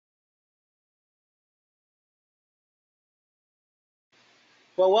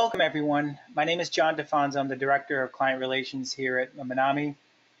Well, welcome everyone. My name is John DeFonso. I'm the Director of Client Relations here at Moonami.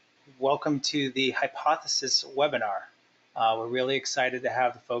 Welcome to the Hypothesis webinar. We're really excited to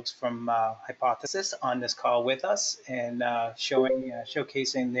have the folks from Hypothesis on this call with us and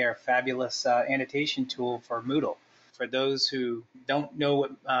showcasing their fabulous annotation tool for Moodle. For those who don't know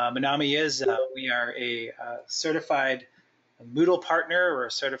what Moonami is, we are a certified Moodle partner or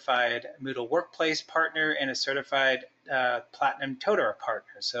a certified Moodle workplace partner and a certified Platinum Tutor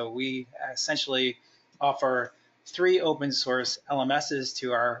partner. So we essentially offer 3 open source LMSs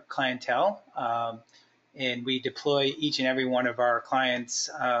to our clientele, and we deploy each and every one of our clients'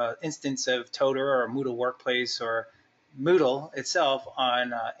 instance of Tutor or Moodle Workplace or Moodle itself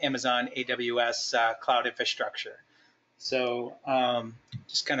on Amazon AWS cloud infrastructure. So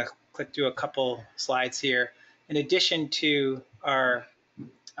just kind of click through a couple slides here. In addition to our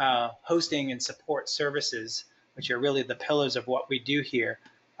hosting and support services, which are really the pillars of what we do here,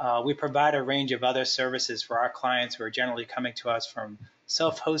 we provide a range of other services for our clients who are generally coming to us from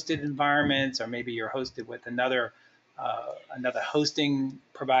self-hosted environments, or maybe you're hosted with another hosting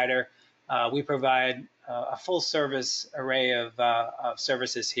provider. We provide a full service array of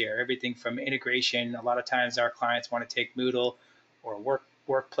services here, everything from integration. A lot of times our clients want to take Moodle or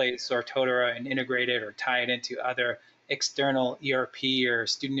Workplace or Totara and integrate it or tie it into other external ERP or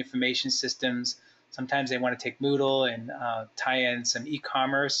student information systems. Sometimes they want to take Moodle and tie in some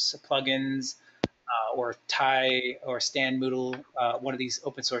e-commerce plugins or tie or stand Moodle, one of these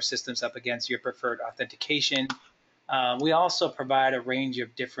open source systems up against your preferred authentication. We also provide a range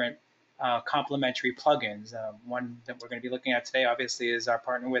of different complementary plugins. One that we're going to be looking at today, obviously, is our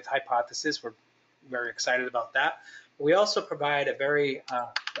partner with Hypothesis. We're very excited about that. We also provide a very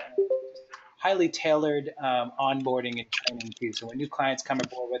highly tailored onboarding and training too. So when new clients come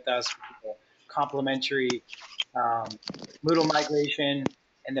aboard with us, we do a complimentary Moodle migration,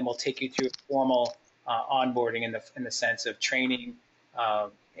 and then we'll take you through a formal onboarding in the sense of training,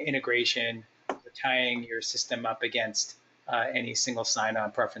 integration, tying your system up against any single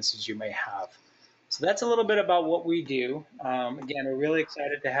sign-on preferences you may have. So that's a little bit about what we do. Again, we're really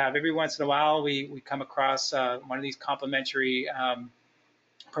excited to have, every once in a while, we come across one of these complementary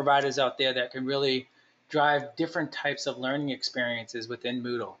providers out there that can really drive different types of learning experiences within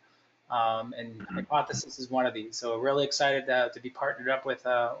Moodle. And Hypothesis is one of these. So we're really excited to be partnered up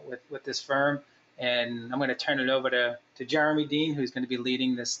with this firm. And I'm going to turn it over to Jeremy Dean, who's going to be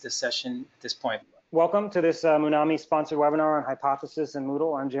leading this session at this point. Welcome to this Moonami sponsored webinar on Hypothesis and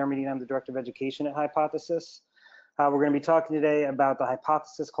Moodle. I'm Jeremy Dean. I'm the Director of Education at Hypothesis. We're going to be talking today about the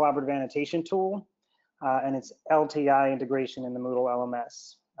Hypothesis Collaborative Annotation Tool and its LTI integration in the Moodle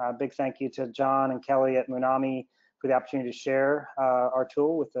LMS. Big thank you to John and Kelly at Moonami for the opportunity to share our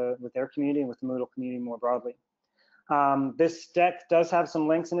tool with their community and with the Moodle community more broadly. This deck does have some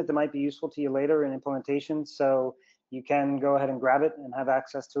links in it that might be useful to you later in implementation, so you can go ahead and grab it and have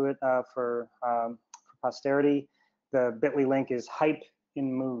access to it for posterity. The bit.ly link is hype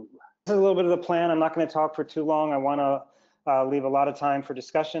in Moo. This is a little bit of the plan. I'm not going to talk for too long. I want to leave a lot of time for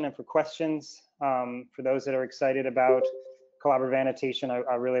discussion and for questions. For those that are excited about collaborative annotation,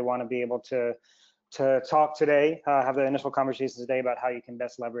 I really want to be able to talk today, have the initial conversations today about how you can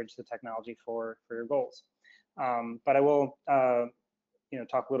best leverage the technology for your goals. But I will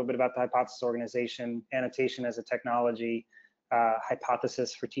talk a little bit about the Hypothesis organization, annotation as a technology,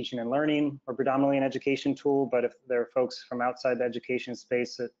 Hypothesis for teaching and learning. We're predominantly an education tool, but if there are folks from outside the education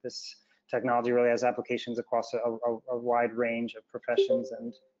space, this technology really has applications across a wide range of professions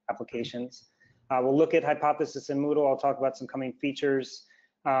and applications. We'll look at Hypothesis in Moodle. I'll talk about some coming features,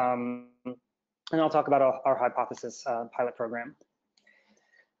 and I'll talk about our Hypothesis pilot program.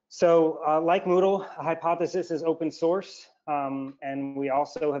 So like Moodle, Hypothesis is open source, and we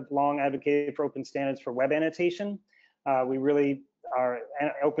also have long advocated for open standards for web annotation. We really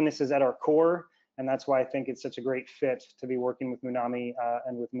openness is at our core, and that's why I think it's such a great fit to be working with Moonami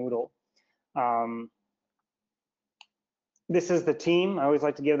and with Moodle. This is the team. I always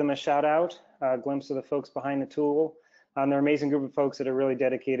like to give them a shout out, a glimpse of the folks behind the tool. They're an amazing group of folks that are really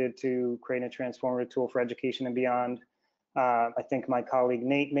dedicated to creating a transformative tool for education and beyond. I think my colleague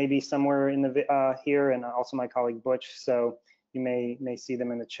Nate may be somewhere in the here, and also my colleague Butch, so you may see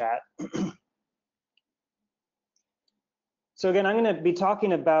them in the chat. So again, I'm going to be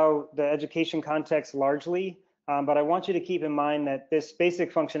talking about the education context largely, but I want you to keep in mind that this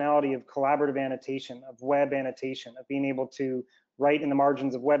basic functionality of collaborative annotation, of web annotation, of being able to write in the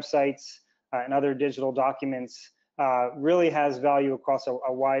margins of websites and other digital documents really has value across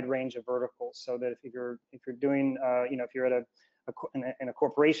a wide range of verticals. So that if you're doing, if you're at in a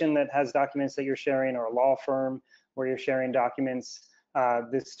corporation that has documents that you're sharing, or a law firm where you're sharing documents,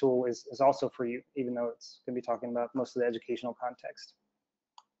 this tool is also for you, even though it's going to be talking about most of the educational context.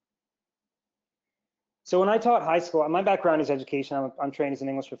 So when I taught high school, my background is education. I'm trained as an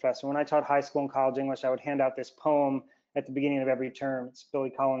English professor. When I taught high school and college English, I would hand out this poem at the beginning of every term. It's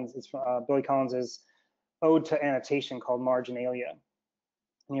Billy Collins's ode to annotation called Marginalia.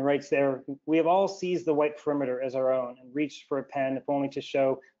 And he writes there, "We have all seized the white perimeter as our own and reached for a pen, if only to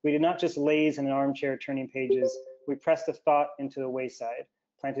show we did not just laze in an armchair turning pages, we pressed a thought into the wayside,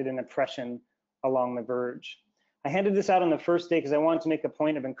 planted an impression along the verge." I handed this out on the first day because I wanted to make a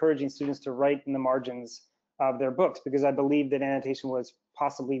point of encouraging students to write in the margins of their books, because I believed that annotation was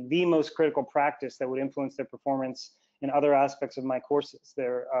possibly the most critical practice that would influence their performance in other aspects of my courses,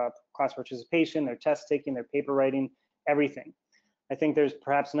 their class participation, their test taking, their paper writing, everything. I think there's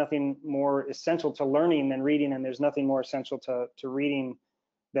perhaps nothing more essential to learning than reading, and there's nothing more essential to reading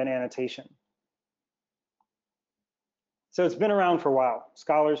than annotation. So it's been around for a while.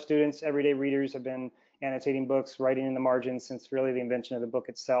 Scholars, students, everyday readers have been annotating books, writing in the margins since really the invention of the book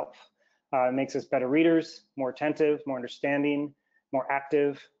itself. It makes us better readers, more attentive, more understanding, more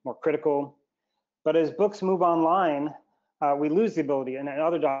active, more critical. But as books move online, we lose the ability, and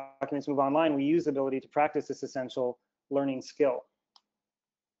other documents move online, we use the ability to practice this essential learning skill.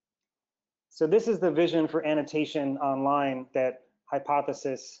 So this is the vision for annotation online that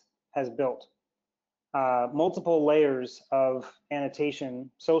Hypothesis has built. Multiple layers of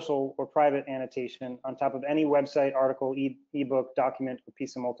annotation, social or private annotation, on top of any website, article, ebook, document, or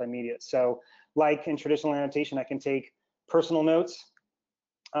piece of multimedia. So like in traditional annotation, I can take personal notes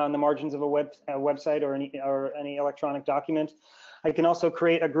on the margins of a website or any electronic document. I can also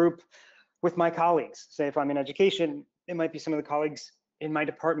create a group with my colleagues. Say if I'm in education, it might be some of the colleagues in my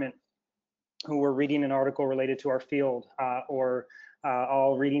department who were reading an article related to our field, or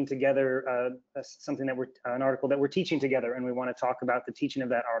all reading together something that an article that we're teaching together, and we want to talk about the teaching of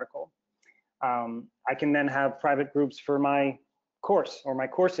that article. I can then have private groups for my course or my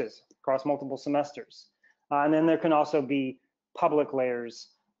courses across multiple semesters. And then there can also be public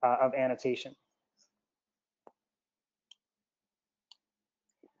layers of annotation.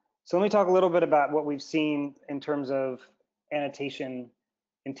 So let me talk a little bit about what we've seen in terms of annotation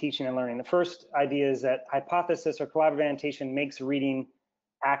in teaching and learning. The first idea is that hypothesis or collaborative annotation makes reading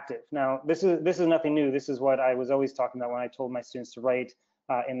active. Now, this is nothing new. This is what I was always talking about when I told my students to write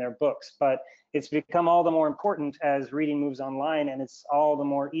in their books, but it's become all the more important as reading moves online, and it's all the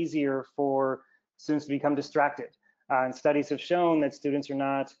more easier for students to become distracted. And studies have shown that students are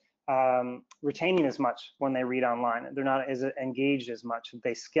not retaining as much when they read online. They're not as engaged as much.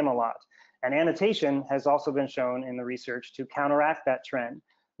 They skim a lot. And annotation has also been shown in the research to counteract that trend,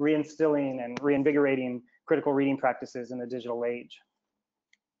 reinstilling and reinvigorating critical reading practices in the digital age.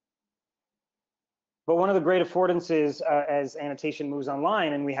 But one of the great affordances as annotation moves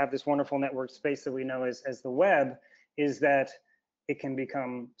online, and we have this wonderful network space that we know as the web, is that it can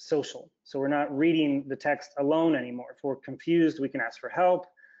become social. So we're not reading the text alone anymore. If we're confused, we can ask for help.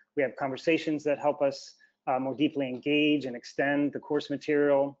 We have conversations that help us more deeply engage and extend the course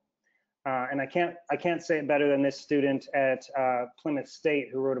material. And I can't say it better than this student at Plymouth State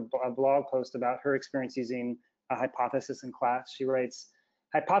who wrote a blog post about her experience using a hypothesis in class. She writes,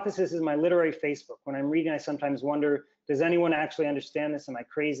 "Hypothesis is my literary Facebook. When I'm reading, I sometimes wonder, does anyone actually understand this? Am I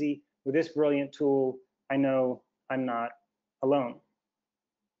crazy? With this brilliant tool, I know I'm not alone."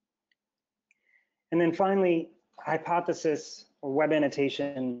 And then finally, hypothesis or web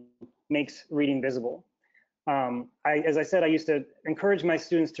annotation makes reading visible. As I said, I used to encourage my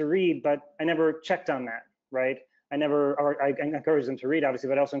students to read, but I never checked on that, right? I encouraged them to read, obviously,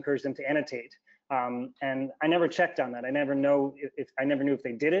 but I also encouraged them to annotate. And I never checked on that. I never knew if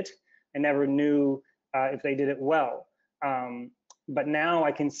they did it. I never knew if they did it well. But now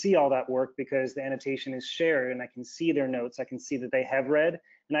I can see all that work because the annotation is shared, and I can see their notes. I can see that they have read,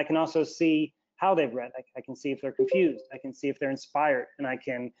 and I can also see how they've read. I can see if they're confused. I can see if they're inspired, and I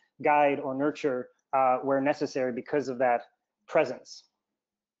can guide or nurture where necessary because of that presence.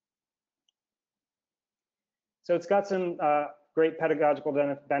 So it's got some great pedagogical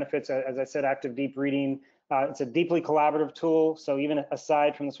benefits. As I said, active deep reading. It's a deeply collaborative tool. So even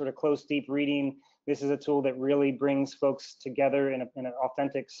aside from the sort of close deep reading, this is a tool that really brings folks together in an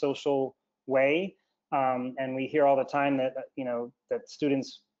authentic social way. And we hear all the time that that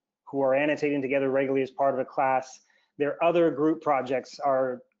students who are annotating together regularly as part of a class, their other group projects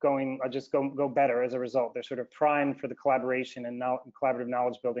are just go better as a result. They're sort of primed for the collaboration and collaborative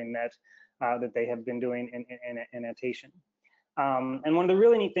knowledge building that they have been doing in annotation. And one of the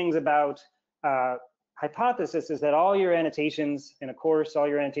really neat things about hypothesis is that all your annotations in a course, all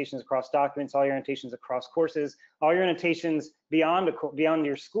your annotations across documents, all your annotations across courses, all your annotations beyond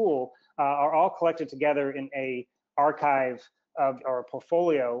your school are all collected together in a archive or a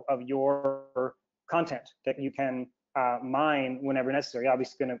portfolio of your content that you can mine whenever necessary.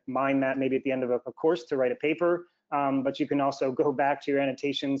 Obviously, going to mine that maybe at the end of a course to write a paper, but you can also go back to your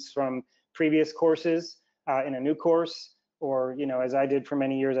annotations from previous courses in a new course, or, you know, as I did for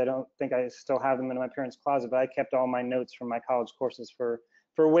many years. I don't think I still have them in my parents' closet, but I kept all my notes from my college courses for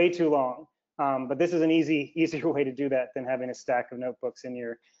way too long. But this is an easier way to do that than having a stack of notebooks in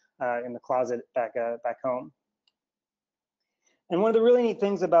your in the closet back home. And one of the really neat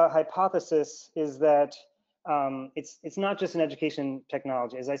things about Hypothesis is that it's not just an education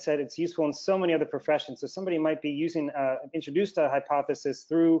technology. As I said, it's useful in so many other professions. So somebody might be introduced to Hypothesis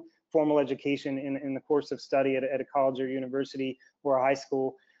through formal education in the course of study at a college or university or a high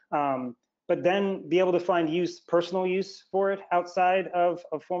school, but then be able to find personal use for it outside of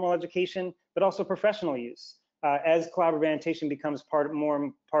formal education, but also professional use. As collaborative annotation becomes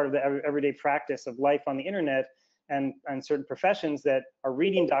more part of the everyday practice of life on the internet, and certain professions that are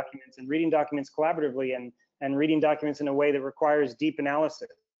reading documents collaboratively and reading documents in a way that requires deep analysis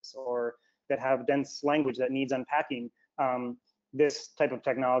or that have dense language that needs unpacking, this type of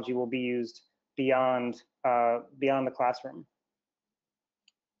technology will be used beyond the classroom.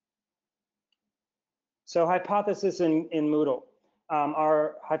 So Hypothesis in Moodle.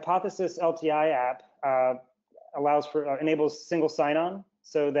 Our Hypothesis LTI app enables single sign-on,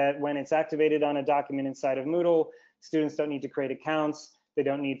 so that when it's activated on a document inside of Moodle, students don't need to create accounts. They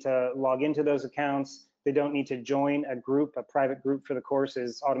don't need to log into those accounts. They don't need to join a group. A private group for the course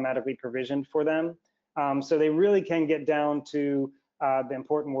is automatically provisioned for them. So they really can get down to the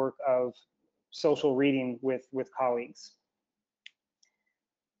important work of social reading with colleagues.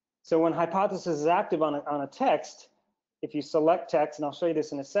 So when Hypothesis is active on a text, if you select text, and I'll show you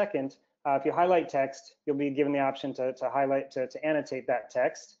this in a second, if you highlight text, you'll be given the option to annotate that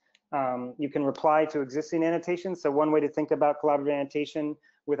text. You can reply to existing annotations. So one way to think about collaborative annotation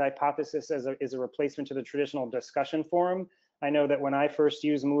with Hypothesis is a replacement to the traditional discussion forum. I know that when I first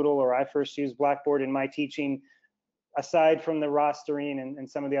used Moodle or I first used Blackboard in my teaching, aside from the rostering and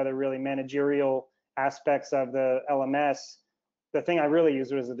some of the other really managerial aspects of the LMS, the thing I really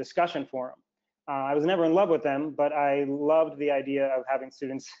used was a discussion forum. I was never in love with them, but I loved the idea of having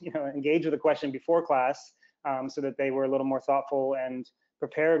students, engage with a question before class, so that they were a little more thoughtful and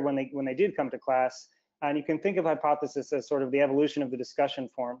prepared when they did come to class. And you can think of Hypothesis as sort of the evolution of the discussion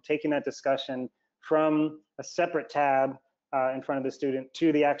forum, taking that discussion from a separate tab in front of the student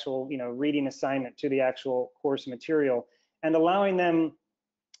to the actual, reading assignment, to the actual course material, and allowing them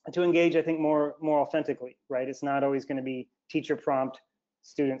to engage, I think, more authentically, right? It's not always going to be teacher prompt,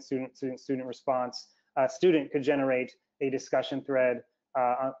 student response. A student could generate a discussion thread,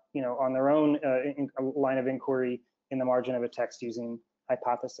 on their own line of inquiry in the margin of a text using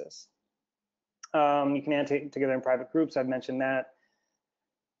Hypothesis. You can annotate together in private groups. I've mentioned that.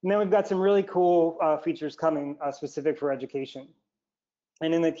 And then we've got some really cool features coming specific for education.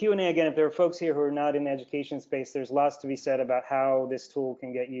 And in the Q&A, again, if there are folks here who are not in the education space, there's lots to be said about how this tool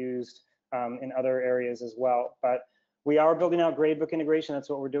can get used in other areas as well. But we are building out gradebook integration. That's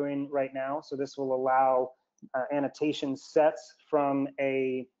what we're doing right now. So this will allow annotation sets from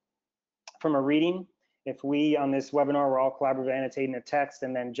a reading. If we, on this webinar, we're all collaboratively annotating a text,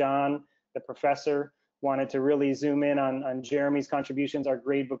 and then John, the professor, wanted to really zoom in on Jeremy's contributions, our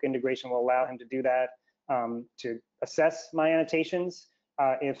gradebook integration will allow him to do that, to assess my annotations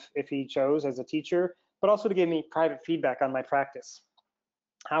if he chose as a teacher, but also to give me private feedback on my practice.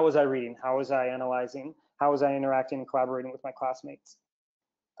 How was I reading? How was I analyzing? How was I interacting and collaborating with my classmates?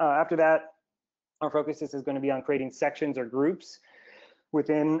 After that, our focus is going to be on creating sections or groups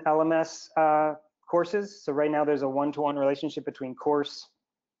within LMS courses. So right now there's a one-to-one relationship between course,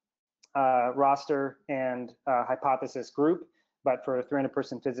 roster, and Hypothesis group. But for a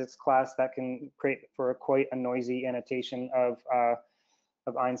 300-person physics class, that can create for quite a noisy annotation of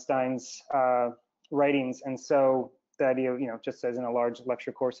Einstein's writings. And so the idea, just as in a large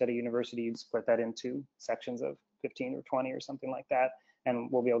lecture course at a university, you'd split that into sections of 15 or 20 or something like that.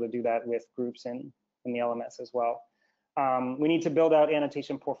 And we'll be able to do that with groups in the LMS as well. We need to build out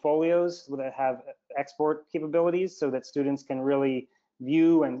annotation portfolios that have export capabilities so that students can really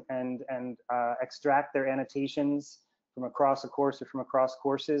view and extract their annotations from across a course or from across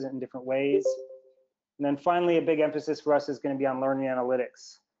courses in different ways. And then finally, a big emphasis for us is going to be on learning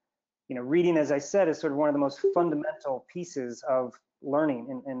analytics. Reading, as I said, is sort of one of the most fundamental pieces of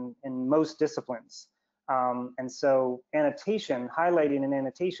learning in most disciplines. And so annotation, highlighting an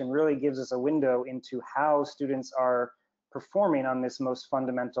annotation really gives us a window into how students are performing on this most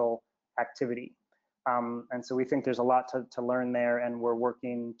fundamental activity. And so we think there's a lot to learn there, and we're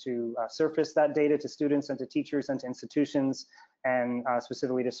working to surface that data to students and to teachers and to institutions, and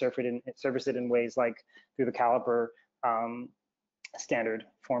specifically to surface it in ways like through the Caliper standard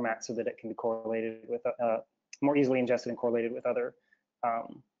format, so that it can be correlated with more easily ingested and correlated with other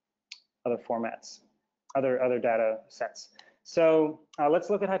formats, other data sets. So let's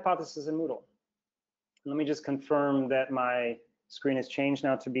look at hypothesis in Moodle. Let me just confirm that my screen has changed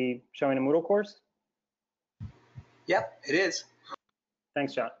now to be showing a Moodle course. Yep, it is.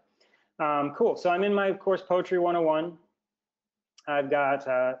 Thanks, John. Cool. So I'm in my course Poetry 101. I've got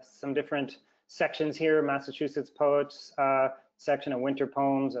some different sections here: Massachusetts poets section, a winter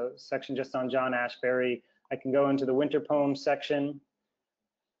poems, a section just on John Ashbery. I can go into the winter poems section.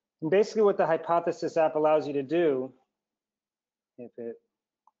 And basically what the hypothesis app allows you to do, if it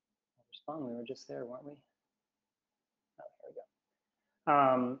respond, we were just there, weren't we? Oh, here we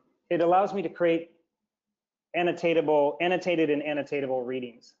go. It allows me to create annotated and annotatable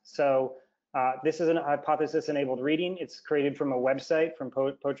readings. So this is a hypothesis-enabled reading. It's created from a website from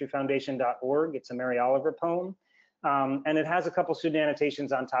poetryfoundation.org. It's a Mary Oliver poem, and it has a couple student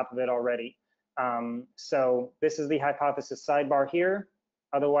annotations on top of it already. So this is the hypothesis sidebar here.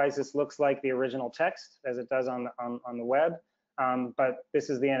 Otherwise, this looks like the original text as it does on the web. But this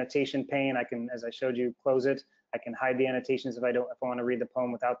is the annotation pane. I can, as I showed you, close it. I can hide the annotations if I want to read the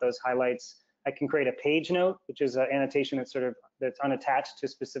poem without those highlights. I can create a page note, which is an annotation that's unattached to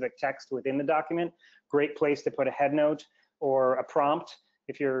specific text within the document. Great place to put a head note or a prompt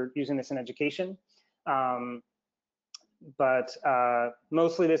if you're using this in education. But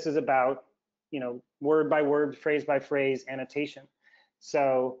mostly this is about, word by word, phrase by phrase annotation.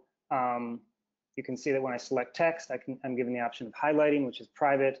 So you can see that when I select text, I'm given the option of highlighting, which is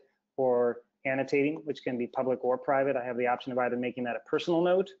private, or annotating, which can be public or private. I have the option of either making that a personal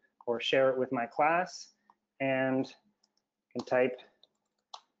note or share it with my class, and can type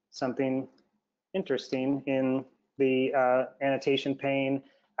something interesting in the annotation pane.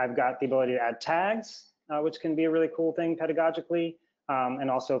 I've got the ability to add tags, which can be a really cool thing pedagogically, and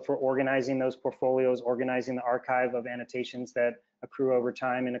also for organizing those portfolios, organizing the archive of annotations that accrue over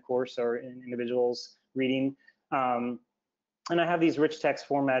time in a course or in individuals reading. And I have these rich text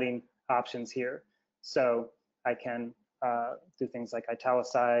formatting options here. So I can do things like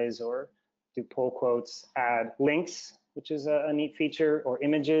italicize or do pull quotes, add links, which is a neat feature, or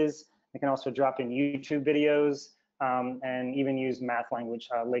images. I can also drop in YouTube videos, and even use math language,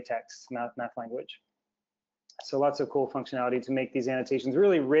 latex math language. So lots of cool functionality to make these annotations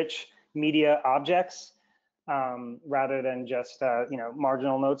really rich media objects, rather than just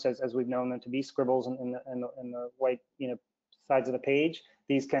marginal notes as we've known them to be, scribbles in the white sides of the page.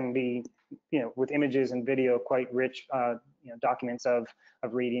 These can be with images and video quite rich documents of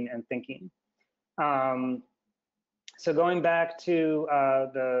reading and thinking. So going back to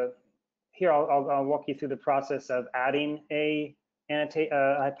here, I'll walk you through the process of adding a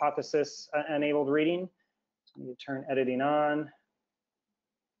hypothesis enabled reading. So you turn editing on,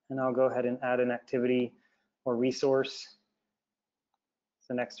 and I'll go ahead and add an activity or resource. It's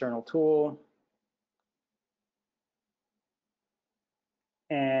an external tool.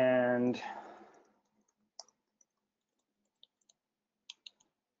 And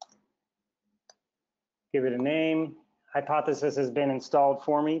give it a name. Hypothesis has been installed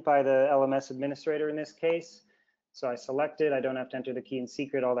for me by the LMS administrator in this case. So I select it. I don't have to enter the key in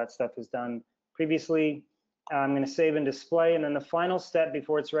secret. All that stuff is done previously. I'm going to save and display. And then the final step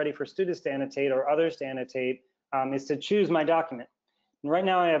before it's ready for students to annotate or others to annotate is to choose my document. And right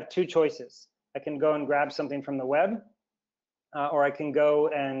now I have two choices. I can go and grab something from the web, or I can go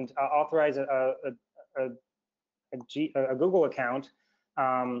and authorize a Google account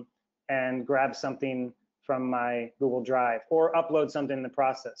and grab something from my Google Drive, or upload something in the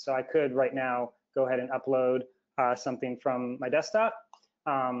process. So I could right now go ahead and upload something from my desktop,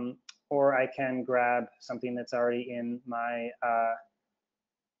 or I can grab something that's already in my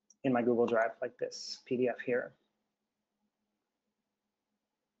Google Drive, like this PDF here.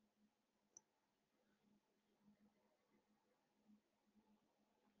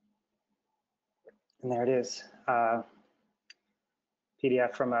 And there it is,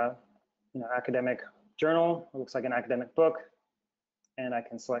 PDF from a academic journal. It looks like an academic book, and I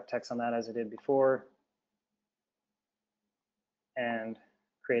can select text on that as I did before, and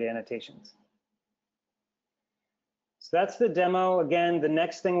create annotations. So that's the demo. Again, the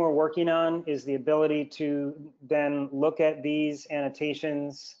next thing we're working on is the ability to then look at these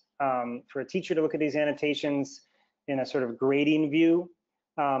annotations for a teacher to look at these annotations in a sort of grading view.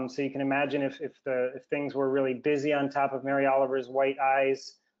 So you can imagine if things were really busy on top of Mary Oliver's white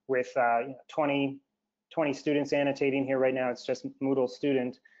eyes with 20 students annotating here right now, it's just Moodle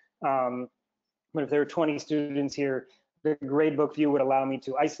student. But if there are 20 students here, the gradebook view would allow me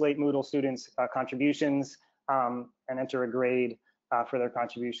to isolate Moodle students' contributions and enter a grade for their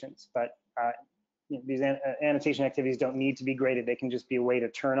contributions. But these annotation activities don't need to be graded. They can just be a way to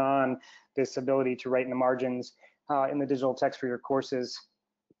turn on this ability to write in the margins in the digital text for your courses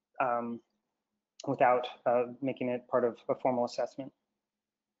without making it part of a formal assessment.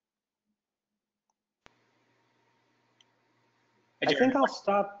 I think I'll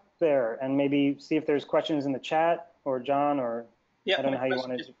stop there and maybe see if there's questions in the chat, or John, or yeah, I don't know how you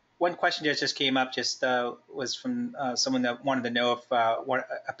want to. One question that just came up was from someone that wanted to know if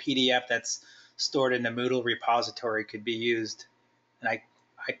a PDF that's stored in the Moodle repository could be used. And I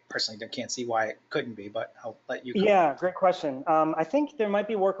personally can't see why it couldn't be, but I'll let you. Yeah, great question. I think there might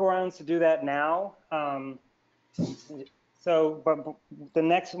be workarounds to do that now. But the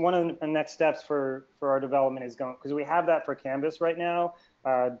next one of the next steps for our development is going, because we have that for Canvas right now,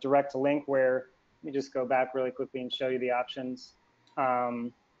 direct to link, where let me just go back really quickly and show you the options.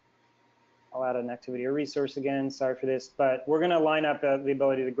 I'll add an activity or resource again, sorry for this, but we're gonna line up the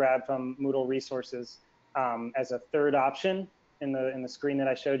ability to grab from Moodle resources as a third option in the screen that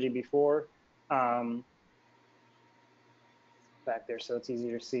I showed you before. Back there so it's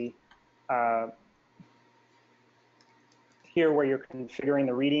easier to see. Here where you're configuring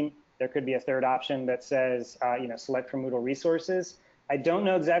the reading, there could be a third option that says, select from Moodle resources. I don't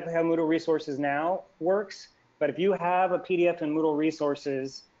know exactly how Moodle resources now works, but if you have a PDF in Moodle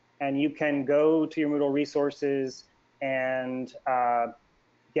resources and you can go to your Moodle resources and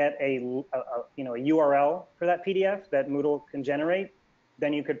get a URL for that PDF that Moodle can generate,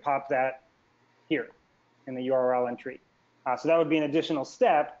 then you could pop that here in the URL entry. So that would be an additional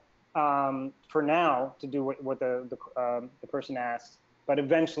step for now to do what the person asked, but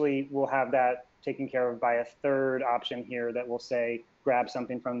eventually we'll have that taken care of by a third option here that will say grab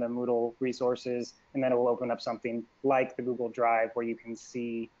something from the Moodle resources, and then it will open up something like the Google Drive where you can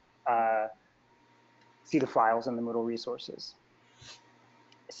see the files in the Moodle resources.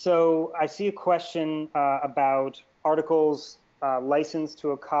 So I see a question about articles licensed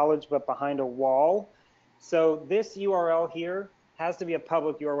to a college but behind a wall. So this URL here has to be a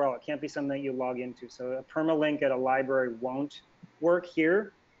public URL. It can't be something that you log into. So a permalink at a library won't work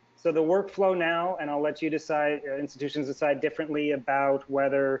here. So the workflow now, and I'll let you decide, institutions decide differently about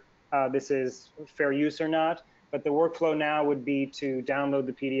whether this is fair use or not, but the workflow now would be to download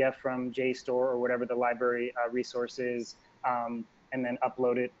the PDF from JSTOR or whatever the library resource is, and then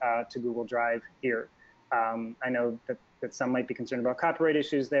upload it to Google Drive here. I know that some might be concerned about copyright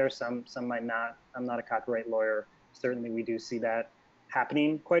issues there, some might not. I'm not a copyright lawyer. Certainly we do see that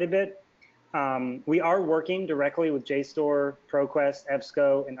happening quite a bit. We are working directly with JSTOR, ProQuest,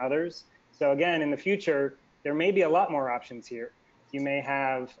 EBSCO, and others. So again, in the future, there may be a lot more options here. You may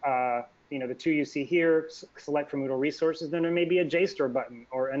have, the two you see here, select from Moodle resources, then there may be a JSTOR button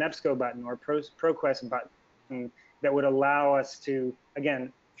or an EBSCO button or ProQuest button that would allow us to,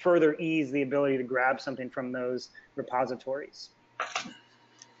 again, further ease the ability to grab something from those repositories.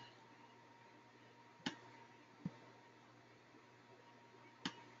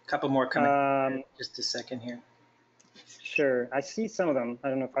 Couple more coming. Just a second here. Sure, I see some of them. I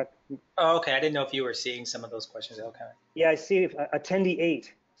don't know if I. Oh, okay. I didn't know if you were seeing some of those questions. Okay. Yeah, I see attendee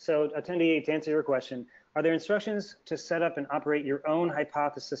 8. So attendee 8, to answer your question, are there instructions to set up and operate your own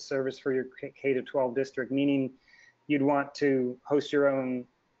hypothesis service for your K-12 district? Meaning, you'd want to host your own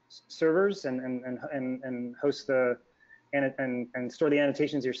servers and host and store the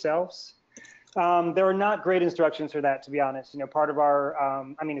annotations yourselves. There are not great instructions for that, to be honest. Part of our,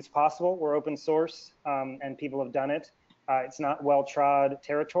 it's possible. We're open source, and people have done it. It's not well-trod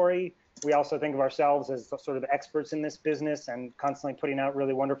territory. We also think of ourselves as sort of experts in this business and constantly putting out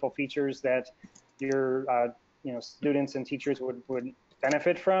really wonderful features that your, students and teachers would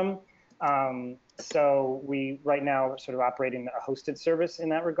benefit from. So we right now are sort of operating a hosted service in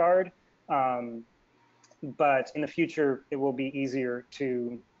that regard. But in the future, it will be easier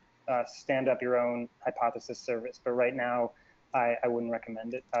to stand up your own hypothesis service, but right now I wouldn't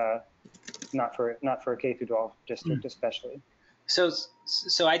recommend it. Not for a K-12 district, especially.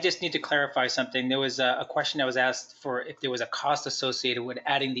 So I just need to clarify something. There was a question that was asked for if there was a cost associated with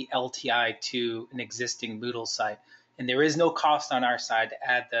adding the LTI to an existing Moodle site, and there is no cost on our side to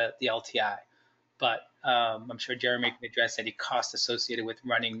add the LTI, but I'm sure Jeremy can address any cost associated with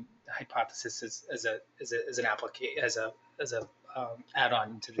running the Hypothesis as an application as a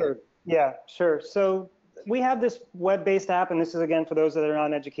add-on to the. Sure. Yeah, sure. So we have this web-based app, and this is again for those that are not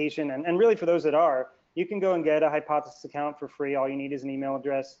in education, and really for those that are. You can go and get a Hypothesis account for free. All you need is an email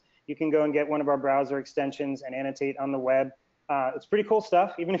address. You can go and get one of our browser extensions and annotate on the web. It's pretty cool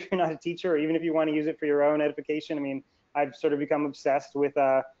stuff, even if you're not a teacher, or even if you want to use it for your own edification. I mean, I've sort of become obsessed with,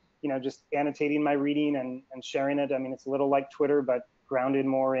 just annotating my reading and sharing it. I mean, it's a little like Twitter, but grounded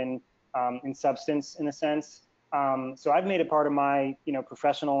more in substance in a sense. So I've made it part of my,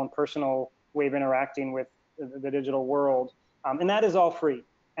 professional and personal way of interacting with the digital world. And that is all free.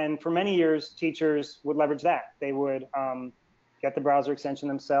 And for many years, teachers would leverage that. They would get the browser extension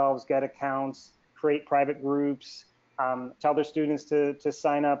themselves, get accounts, create private groups, tell their students to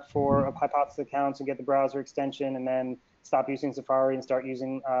sign up for a Hypothesis accounts and get the browser extension, and then stop using Safari and start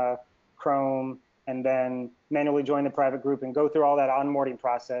using Chrome, and then manually join the private group and go through all that onboarding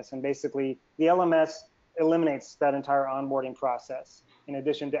process. And basically, the LMS eliminates that entire onboarding process, in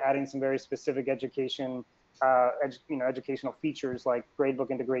addition to adding some very specific educational features like gradebook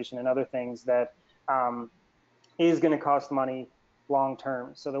integration and other things that is going to cost money long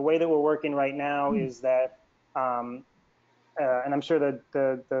term. So the way that we're working right now is that, and I'm sure that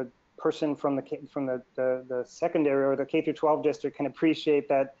the person from the secondary or the K through 12 district can appreciate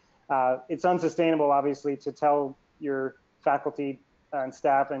that it's unsustainable, obviously, to tell your faculty and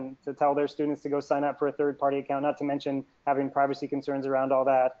staff and to tell their students to go sign up for a third-party account, not to mention having privacy concerns around all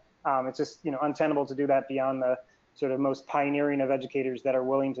that. It's just untenable to do that beyond the sort of most pioneering of educators that are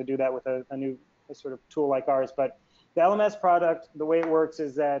willing to do that with a new sort of tool like ours. But the LMS product, the way it works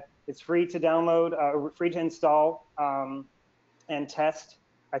is that it's free to download, free to install and test.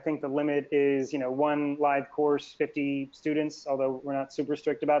 I think the limit is, one live course, 50 students, although we're not super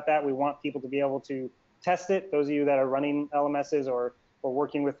strict about that. We want people to be able to test it. Those of you that are running LMSs or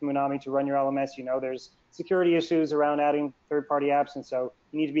working with Moonami to run your LMS, there's security issues around adding third-party apps, and so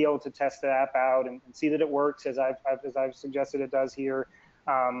you need to be able to test the app out and see that it works, as I've suggested it does here.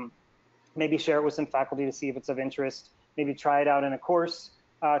 Maybe share it with some faculty to see if it's of interest. Maybe try it out in a course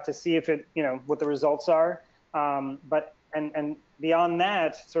to see if it, what the results are. But beyond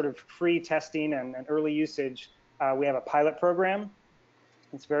that, sort of free testing and early usage, we have a pilot program.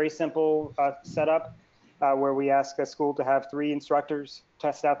 It's very simple setup where we ask a school to have 3 instructors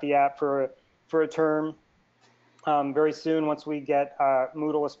test out the app for a term. Very soon, once we get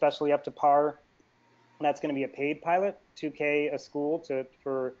Moodle especially up to par, that's going to be a paid pilot, $2K a school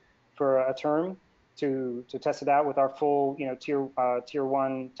for a term to test it out with our full tier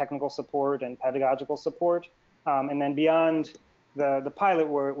 1 technical support and pedagogical support. And then beyond the pilot,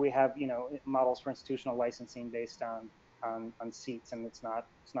 where we have models for institutional licensing based on seats, and it's not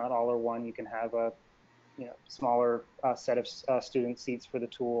all or one. You can have a smaller set of student seats for the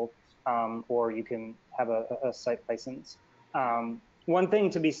tool, or you can have a site license. One thing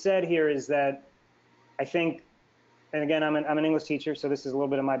to be said here is that I think, and again, I'm an English teacher, so this is a little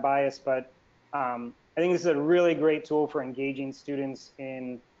bit of my bias, but I think this is a really great tool for engaging students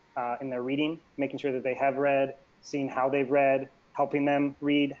in their reading, making sure that they have read, seeing how they've read, helping them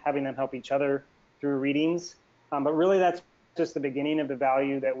read, having them help each other through readings. But really, that's just the beginning of the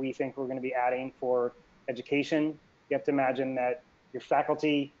value that we think we're going to be adding for education. You have to imagine that your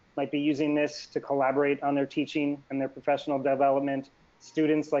faculty might be using this to collaborate on their teaching and their professional development.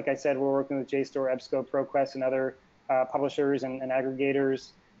 Students, like I said, we're working with JSTOR, EBSCO, ProQuest, and other publishers and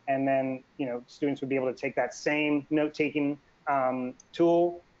aggregators. And then, students would be able to take that same note-taking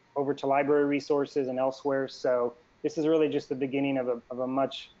tool over to library resources and elsewhere. So this is really just the beginning of a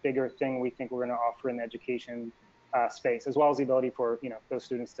much bigger thing we think we're going to offer in the education space, as well as the ability for those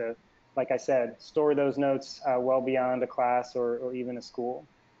students to, like I said, store those notes well beyond a class or even a school.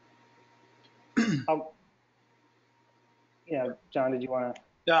 John, did you want to?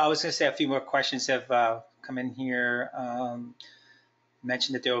 No, I was going to say a few more questions have come in here.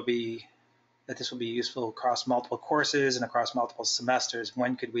 Mentioned that this will be useful across multiple courses and across multiple semesters.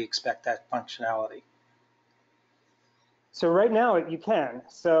 When could we expect that functionality? So right now you can.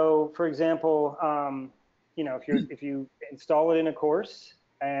 So for example, if you install it in a course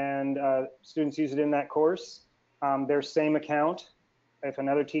and students use it in that course, their same account, if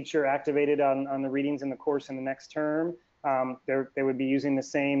another teacher activated on the readings in the course in the next term, they would be using the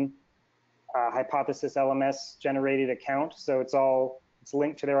same Hypothesis LMS generated account. So it's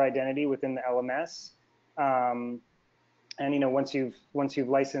linked to their identity within the LMS. And once you've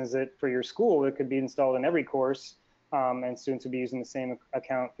licensed it for your school, it could be installed in every course, and students would be using the same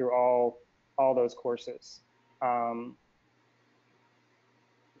account through all those courses. Does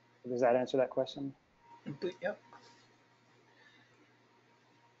that answer that question? Yep.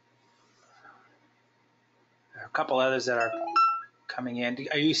 There are a couple others that are coming in.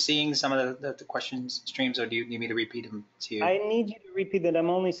 Are you seeing some of the questions streams, or do you need me to repeat them to you? I need you to repeat that. I'm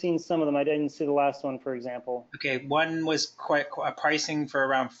only seeing some of them. I didn't see the last one, for example. Okay, one was quite pricing for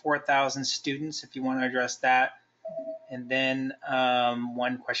around 4,000 students, if you want to address that. And then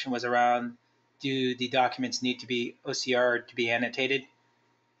one question was around, do the documents need to be OCR to be annotated?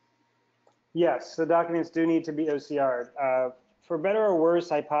 Yes, the documents do need to be OCR'd. For better or worse,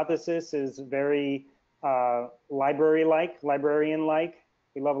 Hypothesis is very library-like, librarian-like.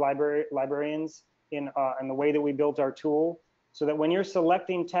 We love librarians in the way that we built our tool, so that when you're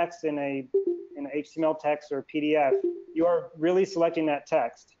selecting text in a HTML text or PDF, you are really selecting that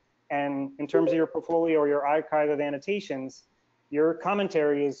text. And in terms of your portfolio or your archive of annotations, your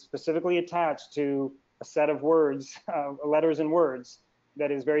commentary is specifically attached to a set of words, letters and words, that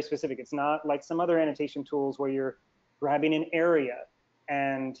is very specific. It's not like some other annotation tools where you're grabbing an area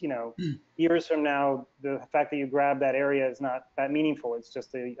and, you know, years from now, the fact that you grab that area is not that meaningful. It's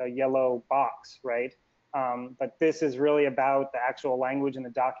just a yellow box, right? But this is really about the actual language in the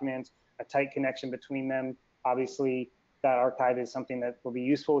document, a tight connection between them. Obviously, that archive is something that will be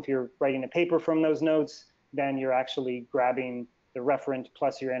useful if you're writing a paper from those notes. Then you're actually grabbing the referent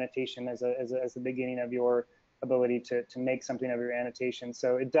plus your annotation as the beginning of your ability to make something of your annotation.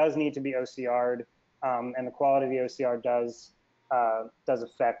 So it does need to be OCR'd, and the quality of the OCR does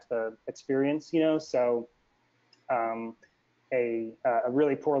affect the experience, you know. So a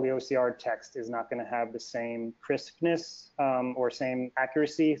really poorly OCR'd text is not going to have the same crispness or same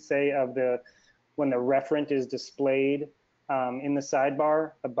accuracy, say, of when the referent is displayed in the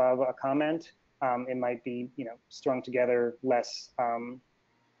sidebar above a comment. It might be, you know, strung together less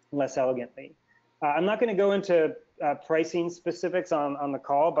elegantly. I'm not going to go into pricing specifics on the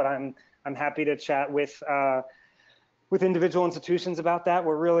call, but I'm happy to chat with individual institutions about that.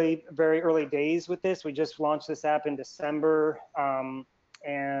 We're really very early days with this. We just launched this app in December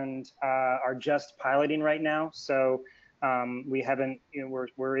and are just piloting right now. So we haven't, you know,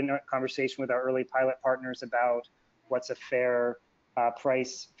 we're in a conversation with our early pilot partners about what's a fair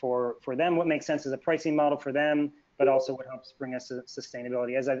price for them, what makes sense as a pricing model for them, but also what helps bring us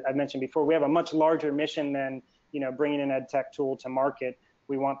sustainability. As I mentioned before, we have a much larger mission than, you know, bringing an ed tech tool to market.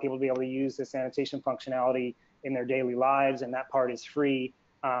 We want people to be able to use this annotation functionality in their daily lives, and that part is free.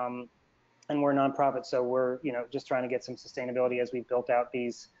 And we're a nonprofit, so we're, you know, just trying to get some sustainability as we built out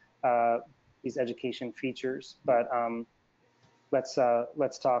these education features. But let's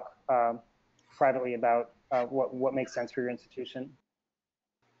talk privately about what makes sense for your institution.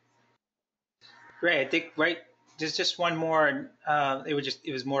 Great. I think there's just one more.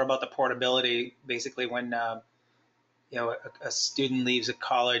 It was more about the portability. Basically, when you know, a student leaves a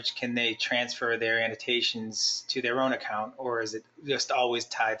college, can they transfer their annotations to their own account, or is it just always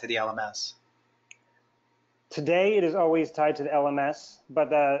tied to the LMS? Today, it is always tied to the LMS, but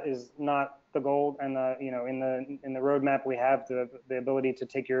that is not the goal. And you know, in the roadmap, we have the ability to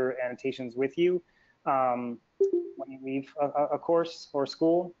take your annotations with you when you leave a course or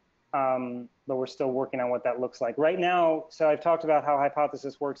school. But we're still working on what that looks like right now. So I've talked about how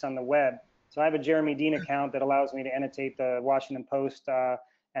Hypothesis works on the web. So I have a Jeremy Dean account that allows me to annotate the Washington Post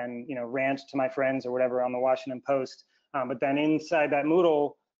and, you know, rant to my friends or whatever on the Washington Post. But then inside that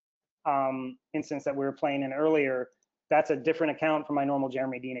Moodle instance that we were playing in earlier, that's a different account from my normal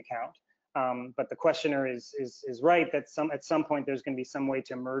Jeremy Dean account. But the questioner is right that at some point there's going to be some way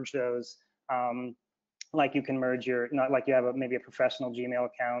to merge those. Like you can merge not like you have maybe a professional Gmail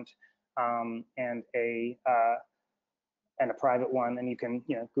account and a private one, and you can,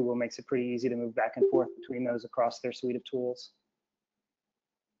 you know, Google makes it pretty easy to move back and forth between those across their suite of tools.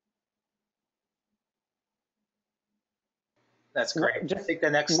 That's great. I think the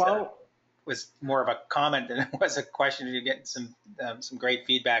next was more of a comment than it was a question. You're getting some great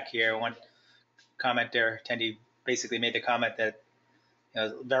feedback here. One commenter attendee basically made the comment that, you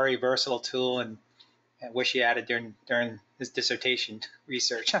know, very versatile tool, and I wish he had it during his dissertation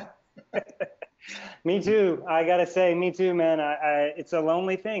research. Me too. I gotta say, me too, man. It's a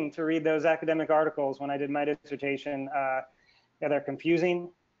lonely thing to read those academic articles. When I did my dissertation, yeah, they're confusing,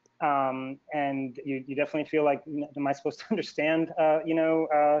 and you definitely feel like, am I supposed to understand, you know,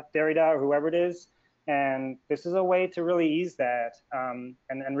 Derrida or whoever it is? And this is a way to really ease that, and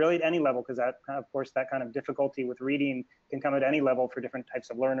really at any level, because that, of course, that kind of difficulty with reading can come at any level for different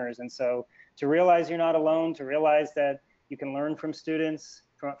types of learners. And so to realize you're not alone, to realize that you can learn from students,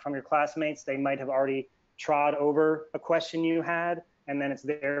 from your classmates, they might have already trod over a question you had, and then it's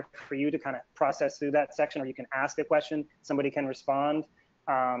there for you to kind of process through that section, or you can ask a question, somebody can respond.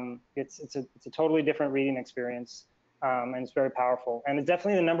 It's a totally different reading experience, and it's very powerful. And it's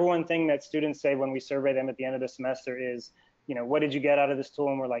definitely the number one thing that students say when we survey them at the end of the semester is, what did you get out of this tool?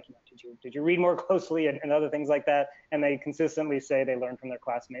 And we're like, did you read more closely and other things like that? And they consistently say they learned from their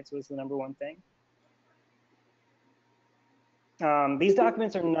classmates was the number one thing. These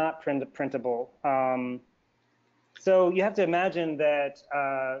documents are not printable. So you have to imagine that,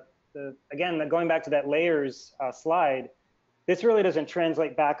 again, going back to that layers slide, this really doesn't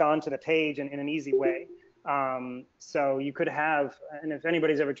translate back onto the page in an easy way. So you could have, and if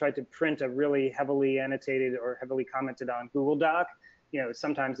anybody's ever tried to print a really heavily annotated or heavily commented on Google Doc,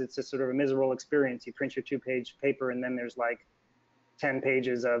 sometimes it's just sort of a miserable experience. You print your 2-page paper and then there's like 10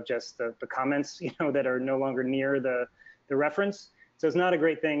 pages of just the comments, that are no longer near the reference. So it's not a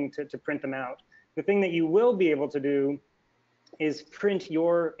great thing to print them out. The thing that you will be able to do is print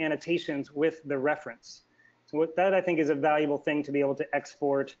your annotations with the reference. So what that I think is a valuable thing to be able to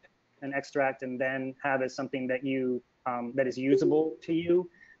export and extract and then have as something that that is usable to you.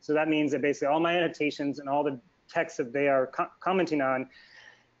 So that means that basically all my annotations and all the text that they are commenting on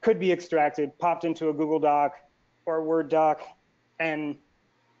could be extracted, popped into a Google Doc or a Word doc, and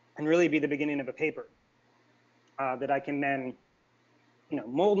really be the beginning of a paper that I can then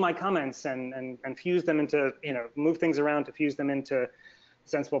mold my comments and fuse them into, move things around to fuse them into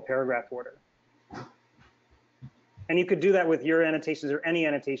sensible paragraph order. And you could do that with your annotations or any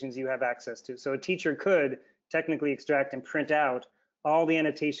annotations you have access to. So a teacher could technically extract and print out all the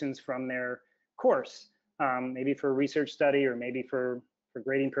annotations from their course, maybe for a research study or maybe for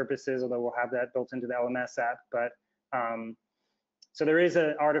grading purposes, although we'll have that built into the LMS app. But so there is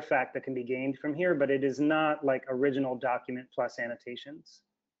an artifact that can be gained from here, but it is not like original document plus annotations.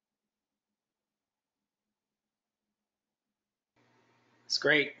 It's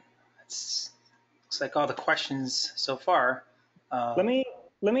great. Looks like all the questions so far. Let me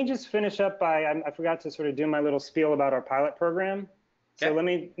just finish up by, I forgot to sort of do my little spiel about our pilot program. Okay. So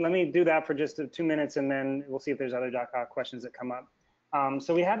let me do that for just 2 minutes, and then we'll see if there's other questions that come up.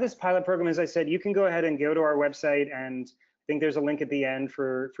 So we have this pilot program. As I said, you can go ahead and go to our website, and I think there's a link at the end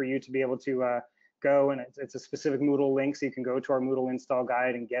for you to be able to go, and it's a specific Moodle link, so you can go to our Moodle install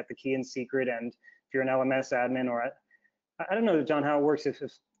guide and get the key and secret. And if you're an LMS admin, or I don't know, John, how it works, if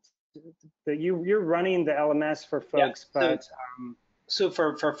you're running the LMS for folks, yeah. But so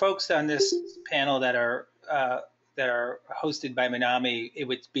for folks on this panel that are hosted by Moonami, it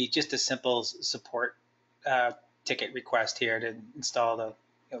would be just a simple support ticket request here to install the,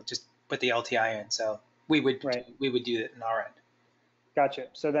 just put the LTI in. So we would do that in our end. Gotcha.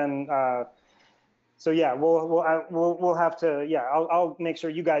 So then, so yeah, we'll have to, yeah, I'll make sure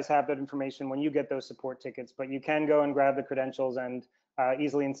you guys have that information when you get those support tickets. But you can go and grab the credentials and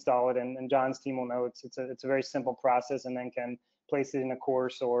easily install it, and John's team will know it's a very simple process, and then can place it in a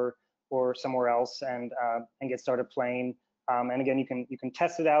course or somewhere else and get started playing. And again, you can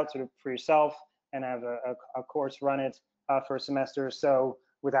test it out sort of for yourself and have a course run it for a semester or so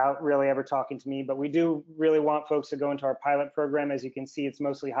without really ever talking to me. But we do really want folks to go into our pilot program. As you can see, it's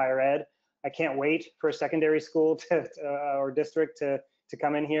mostly higher ed. I can't wait for a secondary school or district to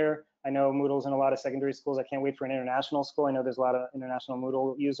come in here. I know Moodle's in a lot of secondary schools. I can't wait for an international school. I know there's a lot of international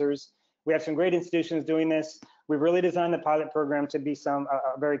Moodle users. We have some great institutions doing this. We've really designed the pilot program to be a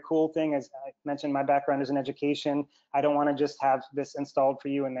very cool thing. As I mentioned, my background is in education. I don't want to just have this installed for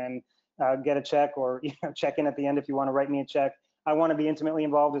you and then get a check, or check in at the end if you want to write me a check. I want to be intimately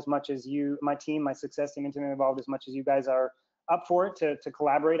involved as much as you, my team, my success team, intimately involved as much as you guys are up for it to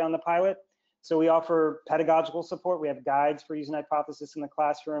collaborate on the pilot. So we offer pedagogical support. We have guides for using Hypothesis in the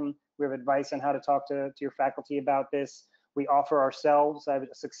classroom. We have advice on how to talk to your faculty about this. We offer ourselves, I have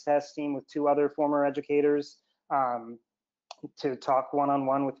a success team with 2 other former educators to talk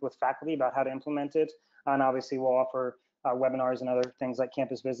one-on-one with faculty about how to implement it. And obviously we'll offer webinars and other things like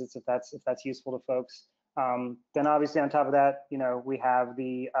campus visits if that's useful to folks. Then obviously on top of that, we have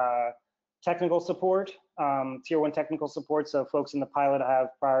the technical support, tier 1 technical support. So folks in the pilot have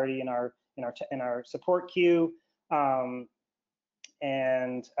priority in our support queue.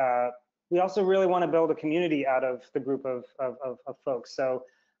 And we also really want to build a community out of the group of folks. So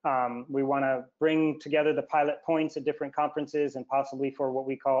we want to bring together the pilot points at different conferences and possibly for what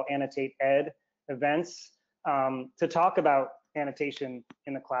we call Annotate Ed events to talk about annotation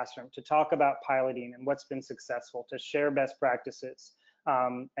in the classroom, to talk about piloting and what's been successful, to share best practices,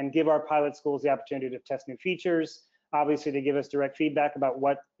 and give our pilot schools the opportunity to test new features, obviously to give us direct feedback about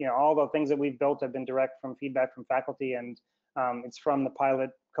what, all the things that we've built have been direct from feedback from faculty, and it's from the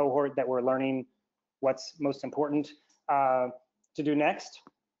pilot cohort that we're learning what's most important to do next.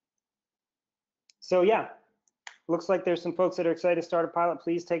 So yeah, looks like there's some folks that are excited to start a pilot.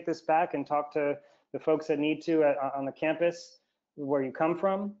 Please take this back and talk to the folks that need to on the campus where you come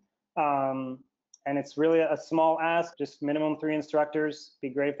from. And it's really a small ask, just minimum 3 instructors. Be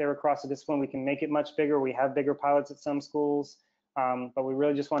great if they were across the discipline. We can make it much bigger. We have bigger pilots at some schools, but we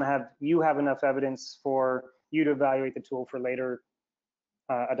really just want to have enough evidence for you to evaluate the tool for later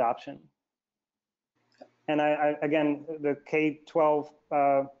adoption. And again, the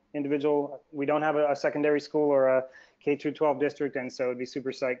K-12 individual, we don't have a secondary school or a K-12 district, and so it'd be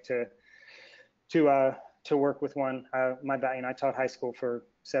super psyched to work with one. I taught high school for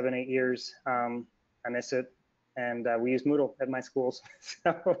 7-8 years. I miss it, and we use Moodle at my schools.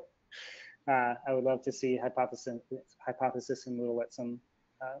 So I would love to see Hypothesis and Moodle at some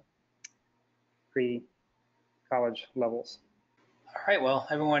pre-college levels. All right, well,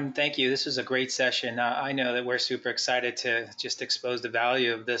 everyone, thank you. This was a great session. I know that we're super excited to just expose the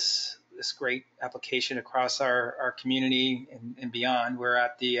value of this great application across our community and beyond. We're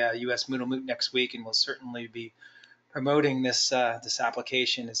at the US Moodle Moot next week, and we'll certainly be promoting this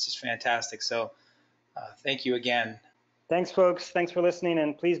application. It's just fantastic. So thank you again. Thanks, folks. Thanks for listening,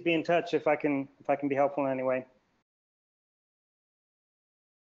 and please be in touch if I can be helpful in any way.